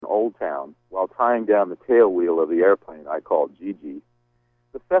Old Town while tying down the tail wheel of the airplane I called Gigi,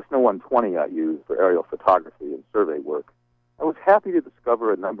 the Cessna 120 I used for aerial photography and survey work, I was happy to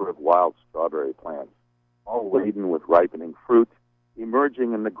discover a number of wild strawberry plants, all laden with ripening fruit,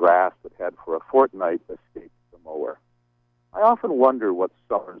 emerging in the grass that had for a fortnight escaped the mower. I often wonder what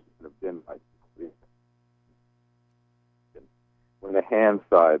summers would have been like when the hand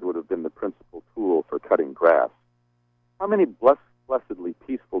scythe would have been the principal tool for cutting grass. How many blessedly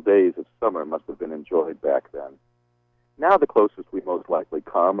peaceful days of summer must have been enjoyed back then. Now the closest we most likely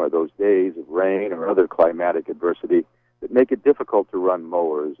come are those days of rain or other climatic adversity that make it difficult to run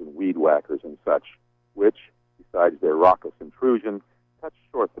mowers and weed whackers and such, which, besides their raucous intrusion, cut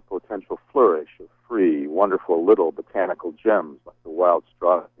short the potential flourish of free, wonderful little botanical gems like the wild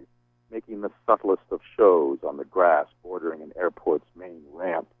strawberry, making the subtlest of shows on the grass bordering an airport's main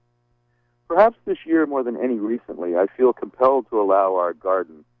ramp. Perhaps this year more than any recently, I feel compelled to allow our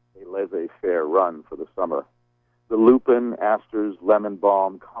garden a laissez-faire run for the summer. The lupin, asters, lemon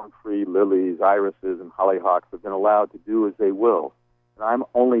balm, comfrey, lilies, irises, and hollyhocks have been allowed to do as they will, and I'm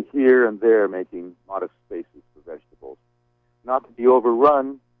only here and there making modest spaces for vegetables. Not to be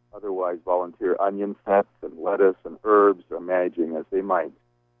overrun, otherwise volunteer onion sets and lettuce and herbs are managing as they might.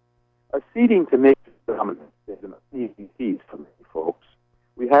 Acceding to nature's dominance is an easy feat for many folks.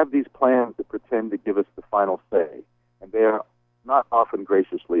 We have these plans that pretend to give us the final say, and they are not often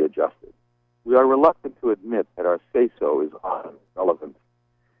graciously adjusted. We are reluctant to admit that our say-so is often relevant.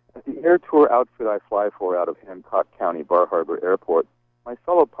 At the air tour outfit I fly for out of Hancock County Bar Harbor Airport, my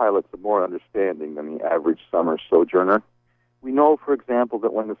fellow pilots are more understanding than the average summer sojourner. We know, for example,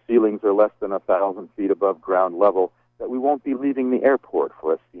 that when the ceilings are less than 1,000 feet above ground level, that we won't be leaving the airport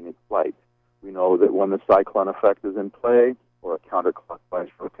for a scenic flight. We know that when the cyclone effect is in play, or a counterclockwise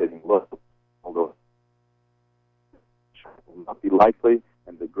rotating low, although it will not be likely,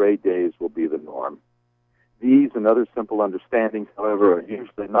 and the gray days will be the norm. These and other simple understandings, however, are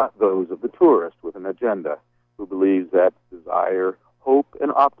usually not those of the tourist with an agenda, who believes that desire, hope,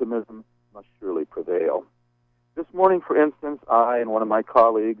 and optimism must surely prevail. This morning, for instance, I and one of my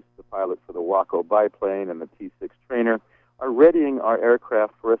colleagues, the pilot for the Waco biplane and the T-6 trainer, are readying our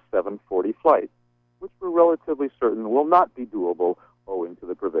aircraft for a 740 flight, which we're relatively certain will not be doable owing to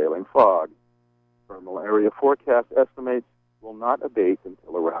the prevailing fog. Thermal area forecast estimates will not abate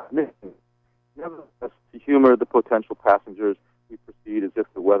until around noon. Nevertheless, to humor the potential passengers, we proceed as if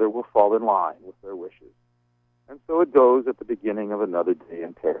the weather will fall in line with their wishes. And so it goes at the beginning of another day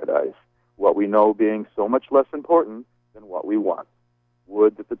in paradise, what we know being so much less important than what we want.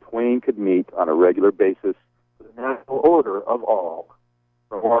 Would that the twain could meet on a regular basis for the national order of all.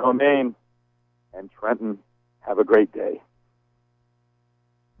 From Orno, Maine, and Trenton, have a great day.